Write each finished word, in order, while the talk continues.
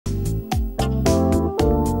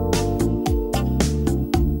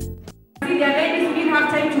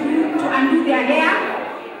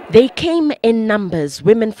They came in numbers,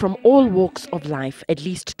 women from all walks of life. At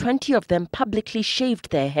least 20 of them publicly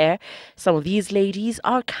shaved their hair. Some of these ladies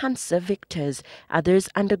are cancer victors, others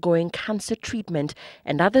undergoing cancer treatment,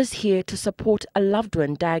 and others here to support a loved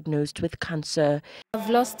one diagnosed with cancer. I've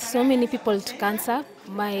lost so many people to cancer,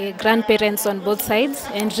 my grandparents on both sides,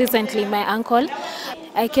 and recently my uncle.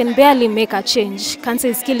 I can barely make a change. Cancer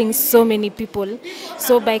is killing so many people.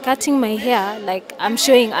 So by cutting my hair, I'm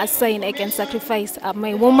showing a sign I can sacrifice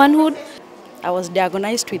my womanhood. I was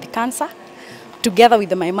diagnosed with cancer together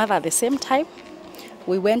with my mother at the same time.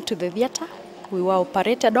 We went to the theater, we were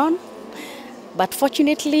operated on, but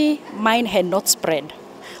fortunately mine had not spread.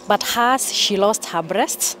 But hers, she lost her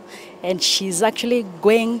breasts and she's actually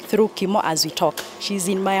going through chemo as we talk. She's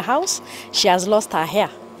in my house, she has lost her hair.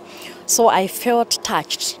 So I felt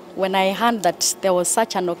touched. When I heard that there was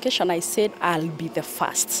such an occasion, I said I'll be the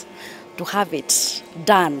first to have it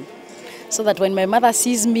done. So that when my mother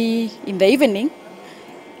sees me in the evening,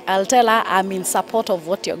 I'll tell her I'm in support of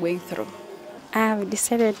what you're going through. I've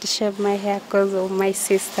decided to shave my hair because of my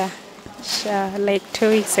sister. Like 2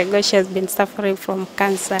 weeks ago, she has been suffering from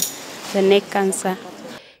cancer, the neck cancer.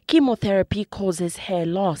 Chemotherapy causes hair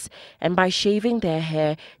loss, and by shaving their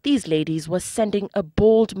hair, these ladies were sending a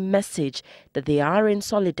bold message that they are in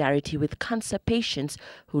solidarity with cancer patients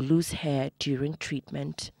who lose hair during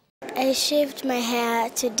treatment. I shaved my hair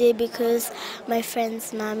today because my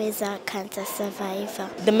friend's mom is a cancer survivor.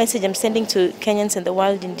 The message I'm sending to Kenyans and the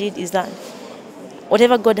world indeed is that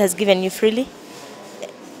whatever God has given you freely,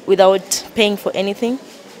 without paying for anything,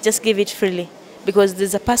 just give it freely. Because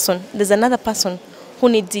there's another person who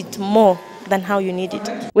needs it more than how you need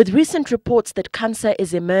it. With recent reports that cancer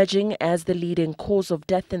is emerging as the leading cause of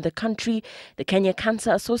death in the country, the Kenya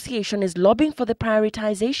Cancer Association is lobbying for the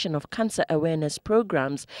prioritization of cancer awareness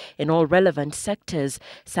programs in all relevant sectors.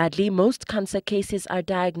 Sadly, most cancer cases are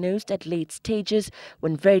diagnosed at late stages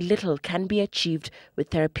when very little can be achieved with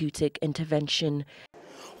therapeutic intervention.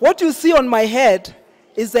 What you see on my head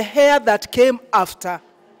is the hair that came after.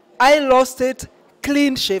 I lost it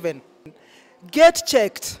clean shaven. Get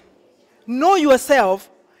checked. Know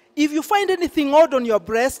yourself. If you find anything odd on your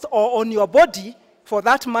breast or on your body, for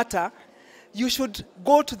that matter, you should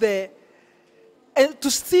go to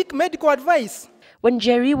seek medical advice. When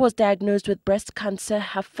Jerry was diagnosed with breast cancer,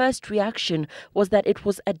 her first reaction was that it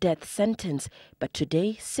was a death sentence. But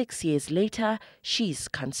today, 6 years later, she's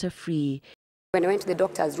cancer-free. When I went to the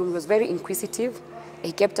doctor's room, he was very inquisitive.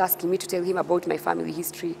 He kept asking me to tell him about my family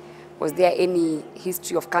history. Was there any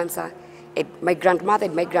history of cancer? My grandmother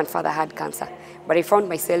and my grandfather had cancer, but I found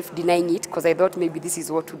myself denying it because I thought maybe this is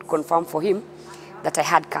what would confirm for him that I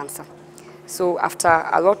had cancer. So after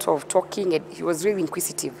a lot of talking, he was really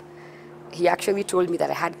inquisitive. He actually told me that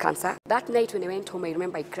I had cancer. That night when I went home, I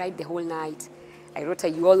remember I cried the whole night. I wrote a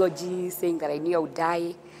eulogy saying that I knew I would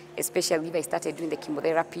die, especially if I started doing the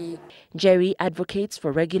chemotherapy. Jerry advocates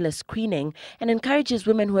for regular screening and encourages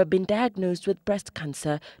women who have been diagnosed with breast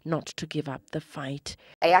cancer not to give up the fight.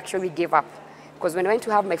 I actually gave up because when I went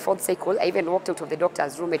to have my 4th cycle, I even walked out of the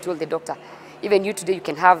doctor's room. I told the doctor, even you today, you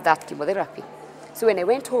can have that chemotherapy. So when I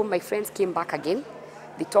went home, my friends came back again.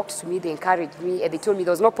 They talked to me, they encouraged me, and they told me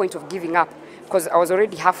there was no point of giving up because I was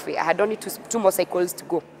already halfway. I had only two more cycles to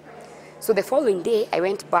go. So the following day, I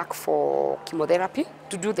went back for chemotherapy,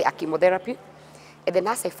 to do the chemotherapy. And the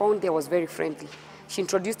nurse I found there was very friendly. She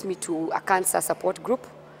introduced me to a cancer support group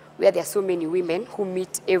where there are so many women who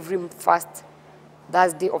meet every first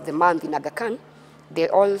Thursday of the month in Aga Khan. They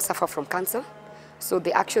all suffer from cancer. So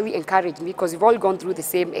they actually encouraged me because we've all gone through the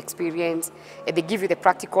same experience. And they give you the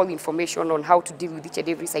practical information on how to deal with each and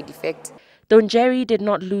every side effect. Though Jerry did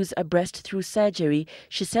not lose a breast through surgery,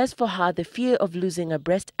 she says for her the fear of losing a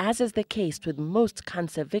breast, as is the case with most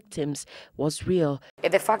cancer victims, was real.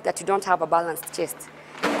 And the fact that you don't have a balanced chest,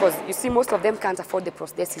 because you see most of them can't afford the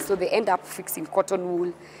prosthesis, so they end up fixing cotton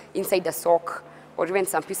wool inside the sock or even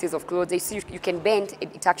some pieces of clothes. You see you can bend,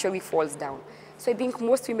 it actually falls down. So I think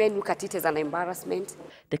most women look at it as an embarrassment.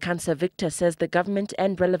 The cancer victor says the government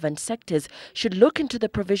and relevant sectors should look into the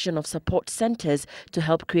provision of support centers to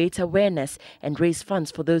help create awareness and raise funds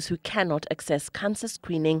for those who cannot access cancer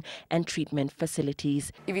screening and treatment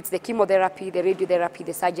facilities. If it's the chemotherapy, the radiotherapy,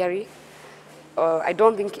 the surgery, I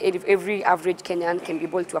don't think every average Kenyan can be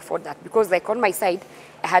able to afford that. Because like on my side,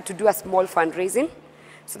 I had to do a small fundraising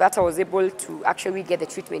so that I was able to actually get the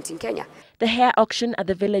treatment in Kenya. The hair auction at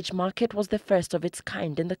the village market was the first of its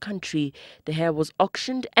kind in the country. The hair was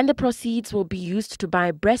auctioned and the proceeds will be used to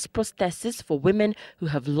buy breast prosthesis for women who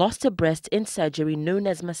have lost a breast in surgery known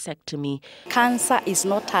as mastectomy. Cancer is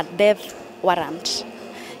not a death warrant.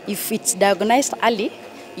 If it's diagnosed early,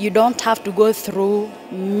 You don't have to go through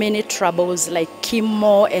many troubles like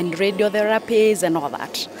chemo and radiotherapies and all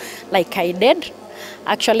that, like I did.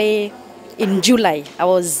 Actually, in July, I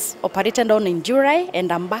was operated on in July,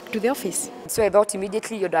 and I'm back to the office. So I thought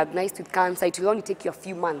immediately you're diagnosed with cancer, it will only take you a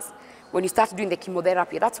few months. When you start doing the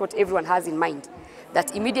chemotherapy, that's what everyone has in mind,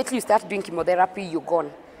 that immediately you start doing chemotherapy, you're gone.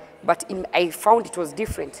 But I found it was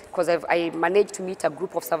different, because I managed to meet a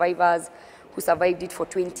group of survivors who survived it for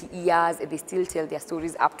 20 years, and they still tell their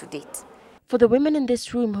stories up to date. For the women in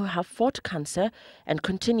this room who have fought cancer and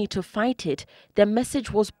continue to fight it, their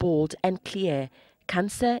message was bold and clear.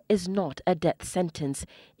 Cancer is not a death sentence.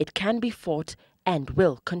 It can be fought and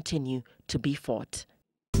will continue to be fought.